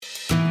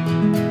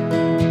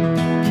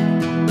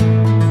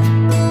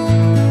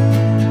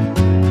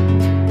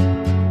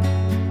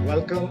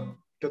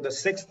the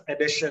sixth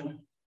edition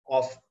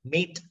of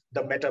Meet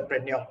the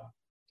Metapreneur.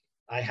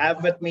 I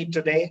have with me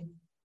today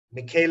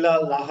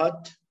Michaela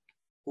Lahat,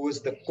 who is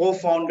the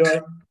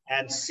co-founder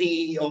and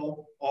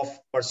CEO of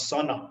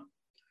Persona.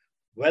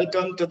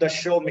 Welcome to the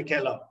show,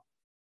 Michaela.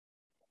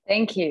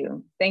 Thank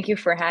you. Thank you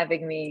for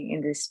having me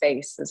in this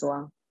space as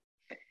well.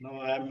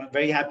 No, I'm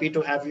very happy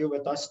to have you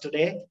with us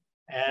today.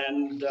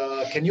 And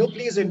can you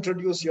please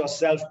introduce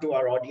yourself to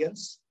our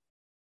audience?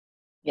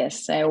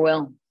 Yes, I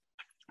will.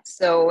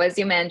 So as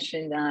you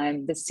mentioned,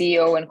 I'm the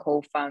CEO and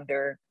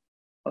co-founder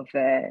of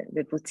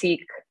the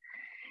boutique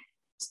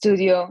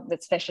studio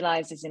that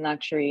specializes in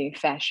luxury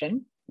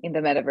fashion in the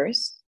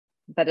metaverse,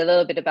 but a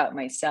little bit about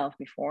myself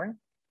before.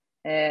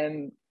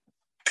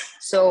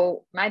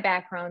 So my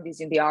background is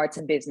in the arts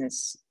and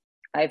business.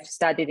 I've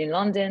studied in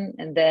London,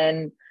 and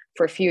then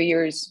for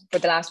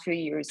the last few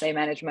years, I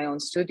managed my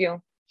own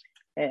studio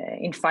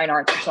in fine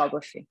art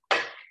photography.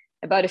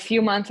 About a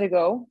few months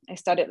ago, I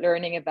started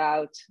learning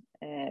about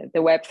the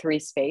Web3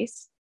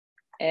 space,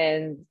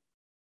 and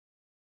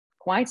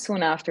quite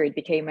soon after, it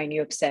became my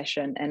new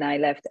obsession, and I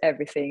left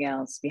everything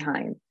else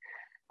behind.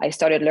 I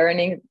started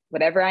learning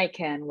whatever I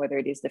can, whether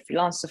it is the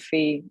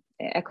philosophy,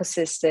 the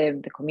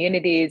ecosystem, the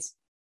communities,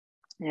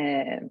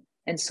 and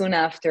soon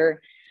after,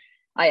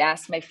 I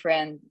asked my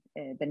friend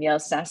Danielle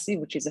Sassi,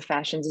 which is a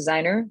fashion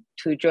designer,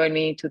 to join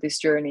me to this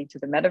journey to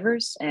the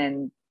metaverse,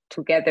 and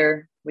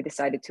together we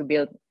decided to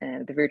build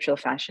the virtual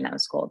fashion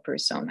house called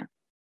Persona.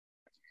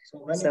 So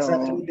when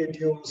exactly did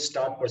you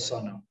start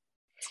Persona?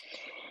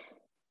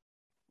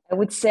 I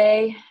would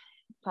say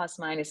plus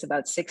minus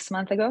about 6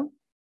 months ago.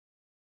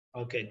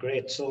 Okay,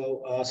 great.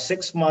 So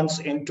 6 months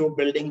into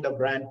building the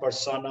brand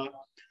Persona,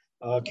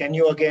 can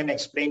you again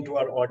explain to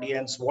our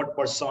audience what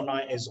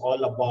Persona is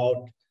all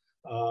about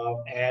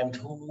and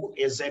who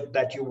is it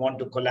that you want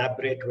to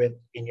collaborate with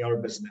in your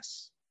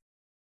business?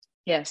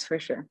 Yes, for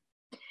sure.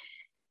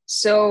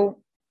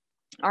 So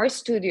our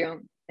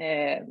studio,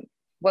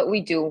 what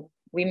we do,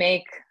 we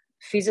make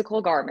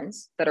physical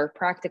garments that are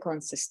practical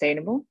and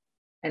sustainable,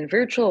 and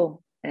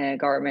virtual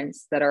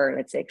garments that are,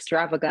 let's say,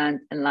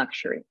 extravagant and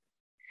luxury.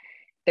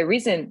 The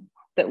reason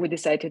that we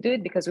decided to do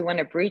it because we want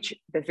to bridge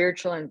the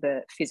virtual and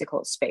the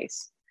physical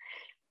space.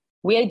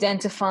 We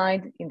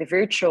identified in the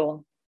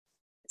virtual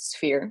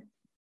sphere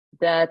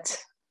that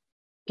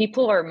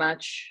people are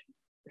much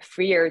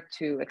freer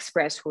to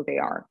express who they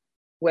are,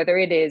 whether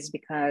it is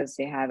because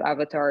they have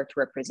avatar to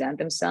represent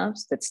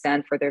themselves that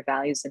stand for their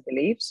values and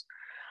beliefs,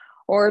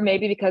 or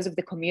maybe because of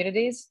the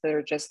communities that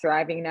are just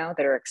thriving now,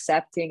 that are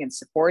accepting and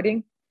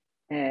supporting.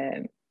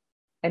 And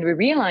we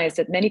realize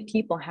that many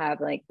people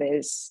have like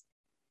this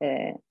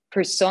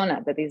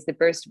persona that is the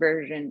best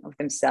version of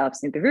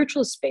themselves in the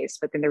virtual space,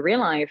 but in the real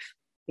life,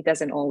 it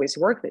doesn't always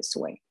work this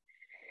way.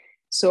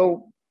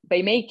 So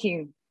by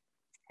making,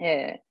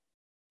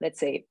 let's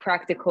say,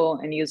 practical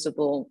and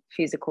usable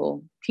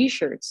physical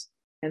t-shirts,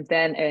 and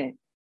then a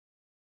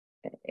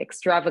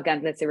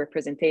extravagant, let's say,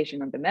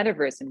 representation of the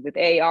metaverse, and with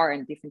AR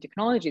and different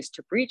technologies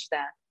to breach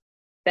that,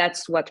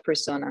 that's what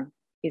Persona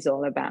is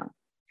all about.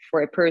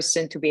 For a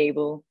person to be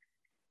able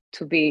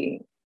to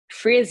be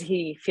free as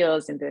he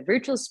feels in the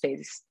virtual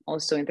space,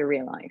 also in the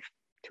real life,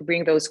 to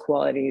bring those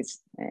qualities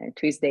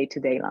to his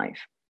day-to-day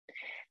life.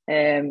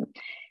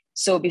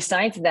 So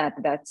besides that,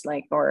 that's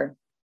like our,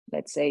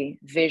 let's say,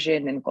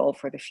 vision and goal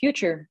for the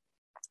future.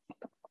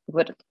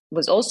 What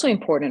was also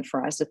important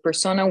for us, that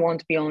Persona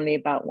won't be only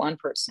about one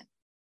person,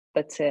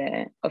 but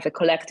of a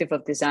collective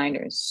of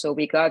designers. So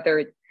we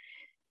gathered,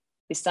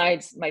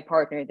 besides my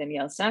partner,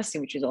 Danielle Sassi,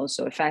 which is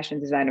also a fashion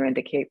designer and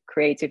the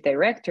creative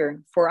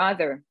director, for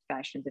other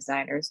fashion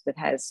designers that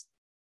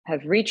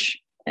have rich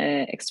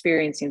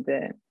experience in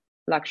the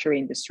luxury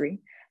industry.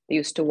 They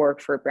used to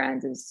work for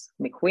brands as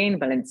McQueen,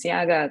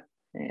 Balenciaga,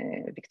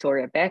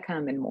 Victoria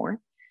Beckham, and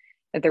more.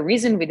 And the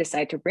reason we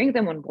decided to bring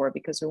them on board,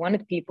 because we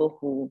wanted people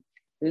who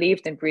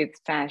lived and breathed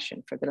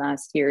fashion for the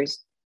last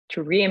years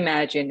to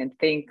reimagine and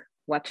think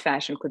what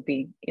fashion could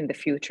be in the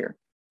future.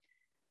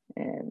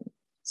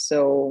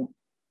 So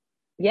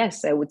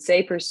yes, I would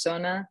say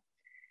Persona,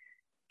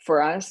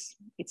 for us,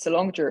 it's a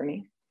long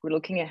journey. We're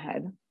looking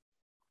ahead.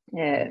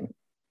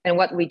 And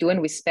what we do and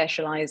we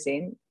specialize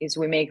in is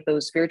we make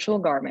those virtual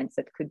garments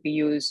that could be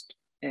used.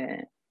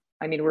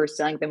 We're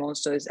selling them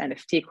also as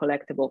NFT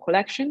collectible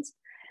collections.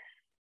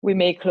 We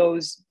make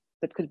clothes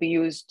that could be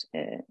used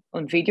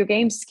on video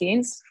game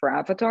skins for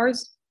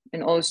avatars,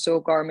 and also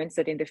garments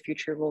that in the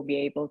future will be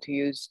able to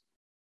use,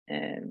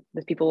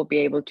 that people will be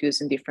able to use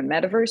in different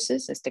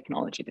metaverses as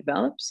technology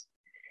develops.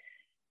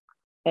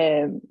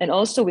 And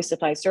also we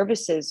supply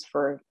services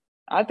for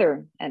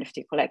other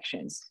NFT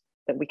collections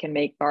that we can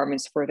make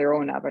garments for their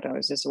own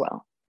avatars as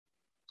well.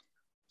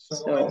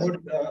 So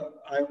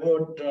I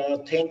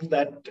would think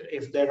that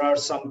if there are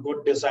some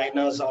good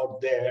designers out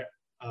there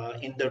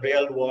in the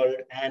real world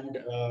and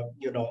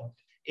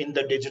in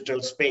the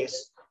digital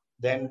space,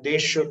 then they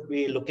should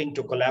be looking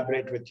to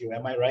collaborate with you.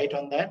 Am I right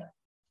on that?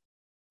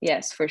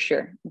 Yes, for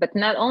sure. But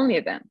not only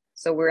them.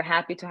 So we're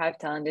happy to have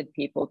talented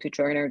people to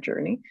join our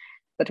journey,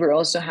 but we're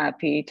also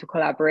happy to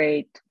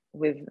collaborate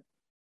with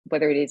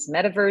whether it is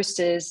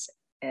metaverses,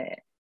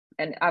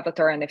 and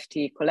avatar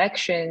NFT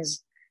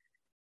collections,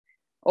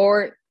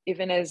 or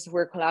even as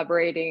we're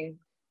collaborating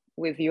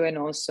with you and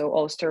also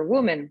All Star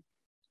Women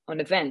on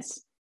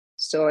events.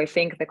 So I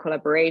think the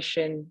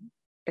collaborations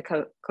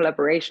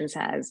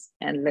has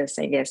endless,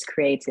 I guess,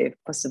 creative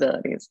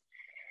possibilities.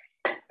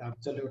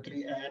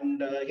 Absolutely.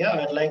 And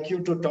yeah, I'd like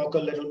you to talk a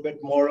little bit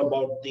more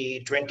about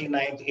the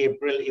 29th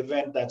April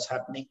event that's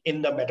happening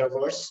in the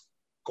metaverse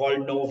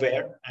called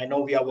Nowhere. I know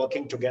we are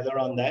working together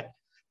on that,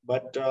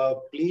 but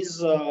please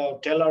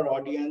tell our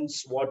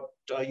audience what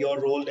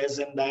your role is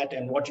in that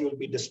and what you'll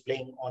be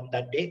displaying on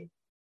that day.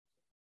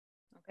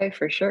 Okay,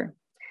 for sure.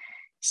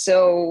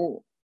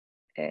 So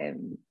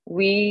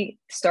we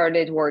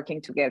started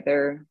working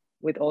together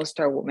with All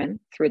Star Women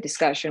through a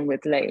discussion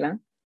with Leila,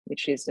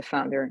 which is the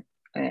founder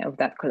of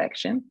that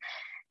collection.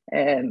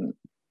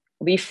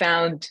 We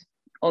found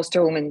All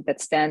Star Women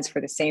that stands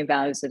for the same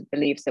values and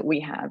beliefs that we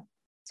have.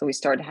 So we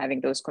started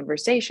having those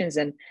conversations,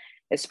 and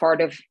as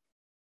part of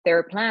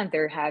their plan,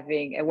 they're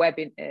having a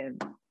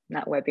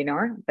not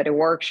webinar, but a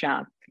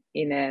workshop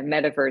in a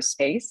metaverse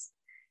space.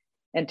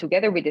 And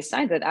together we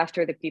decided that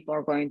after the people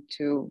are going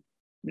to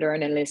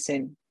learn and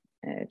listen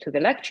to the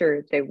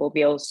lecture, they will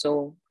be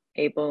also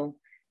able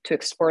to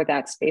explore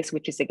that space,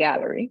 which is a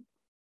gallery,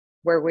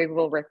 where we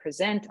will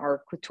represent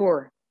our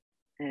couture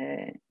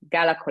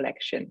gala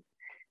collection.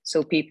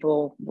 So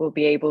people will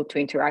be able to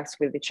interact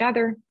with each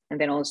other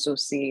and then also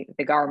see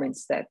the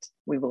garments that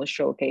we will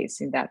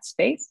showcase in that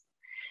space,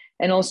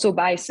 and also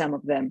buy some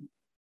of them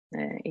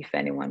if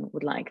anyone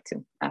would like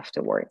to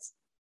afterwards.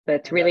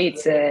 But really,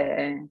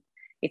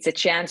 it's a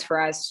chance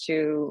for us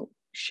to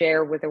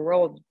share with the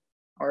world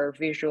our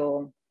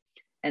visual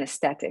and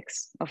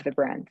aesthetics of the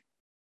brand.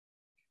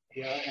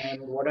 Yeah,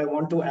 and what I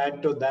want to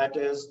add to that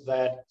is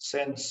that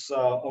since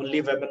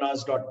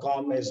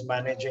onlywebinars.com is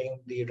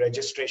managing the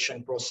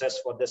registration process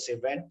for this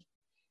event,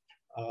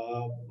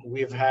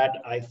 we've had,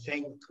 I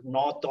think,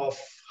 north of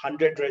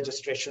 100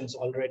 registrations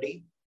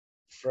already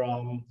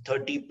from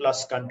 30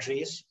 plus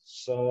countries.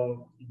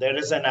 So there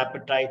is an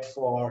appetite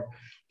for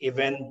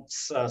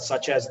events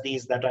such as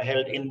these that are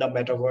held in the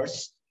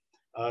metaverse.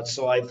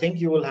 So I think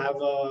you will have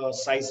a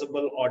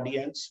sizable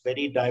audience,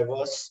 very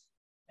diverse,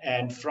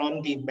 and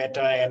from the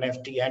Meta,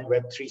 NFT, and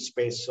Web3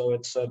 space. So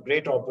it's a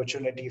great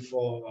opportunity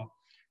for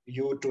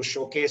you to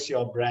showcase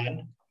your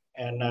brand.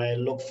 And I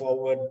look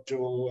forward to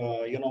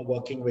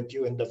working with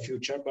you in the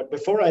future. But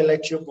before I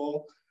let you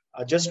go,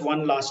 just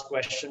one last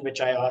question,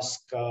 which I ask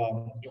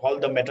all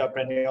the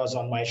metapreneurs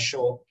on my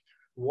show.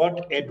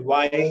 What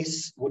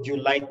advice would you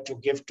like to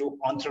give to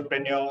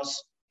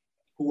entrepreneurs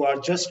who are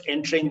just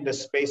entering the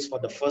space for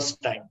the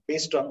first time,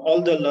 based on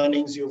all the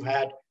learnings you've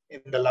had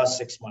in the last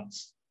 6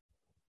 months?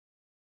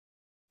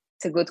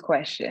 It's a good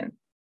question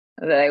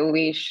that I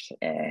wish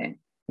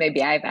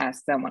maybe I've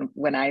asked someone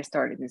when I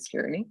started this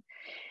journey.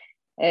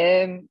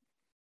 I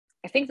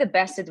think the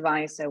best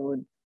advice I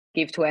would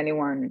give to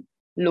anyone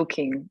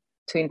looking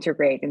to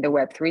integrate in the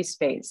Web3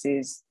 space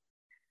is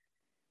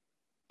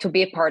to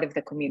be a part of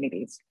the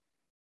communities,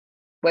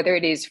 whether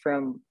it is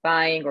from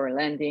buying or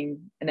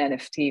lending an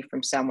NFT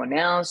from someone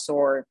else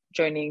or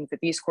joining the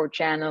Discord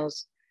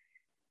channels.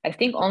 I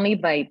think only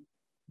by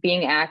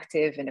being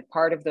active and a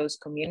part of those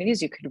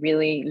communities, you could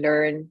really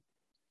learn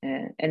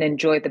and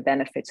enjoy the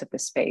benefits of the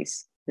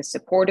space, the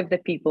support of the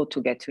people,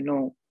 to get to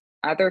know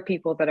other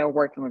people that are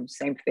working on the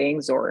same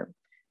things or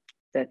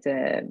that,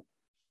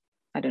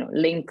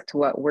 link to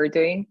what we're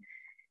doing.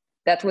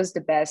 That was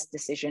the best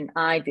decision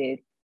I did.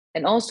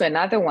 And also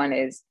another one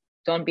is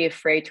don't be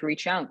afraid to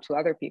reach out to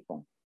other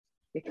people,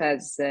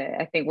 because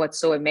I think what's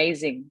so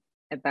amazing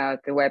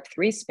about the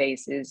Web3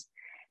 space is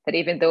that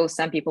even though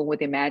some people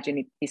would imagine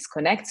it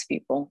disconnects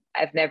people,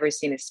 I've never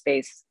seen a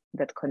space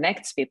that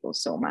connects people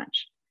so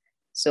much.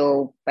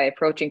 So by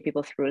approaching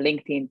people through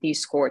LinkedIn,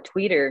 Discord,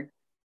 Twitter,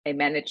 I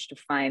managed to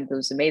find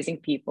those amazing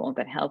people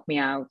that help me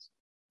out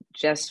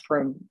just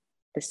from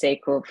the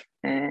sake of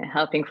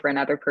helping for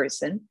another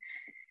person.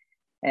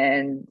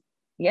 And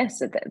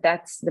yes,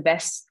 that's the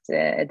best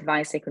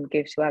advice I could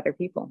give to other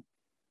people.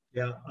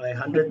 Yeah, I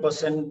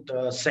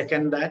 100%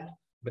 second that,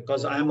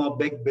 because I'm a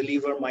big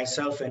believer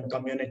myself in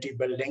community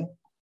building.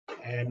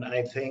 And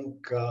I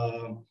think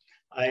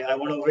I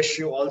want to wish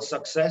you all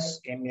success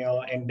in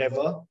your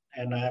endeavor.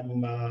 And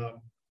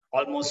I'm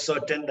almost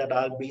certain that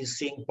I'll be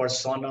seeing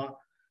Persona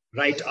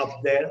right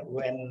up there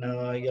when,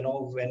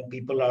 when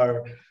people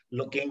are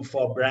looking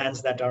for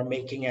brands that are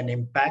making an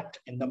impact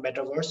in the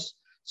metaverse.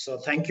 So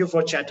thank you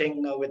for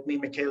chatting with me,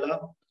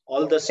 Michaela.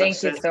 All the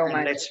success. Thank you so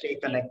much. Let's stay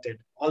connected.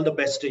 All the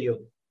best to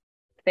you.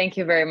 Thank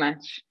you very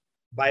much.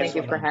 Bye. Thank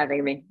you for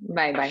having me.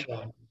 Bye-bye.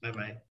 Sure.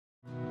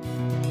 Bye-bye.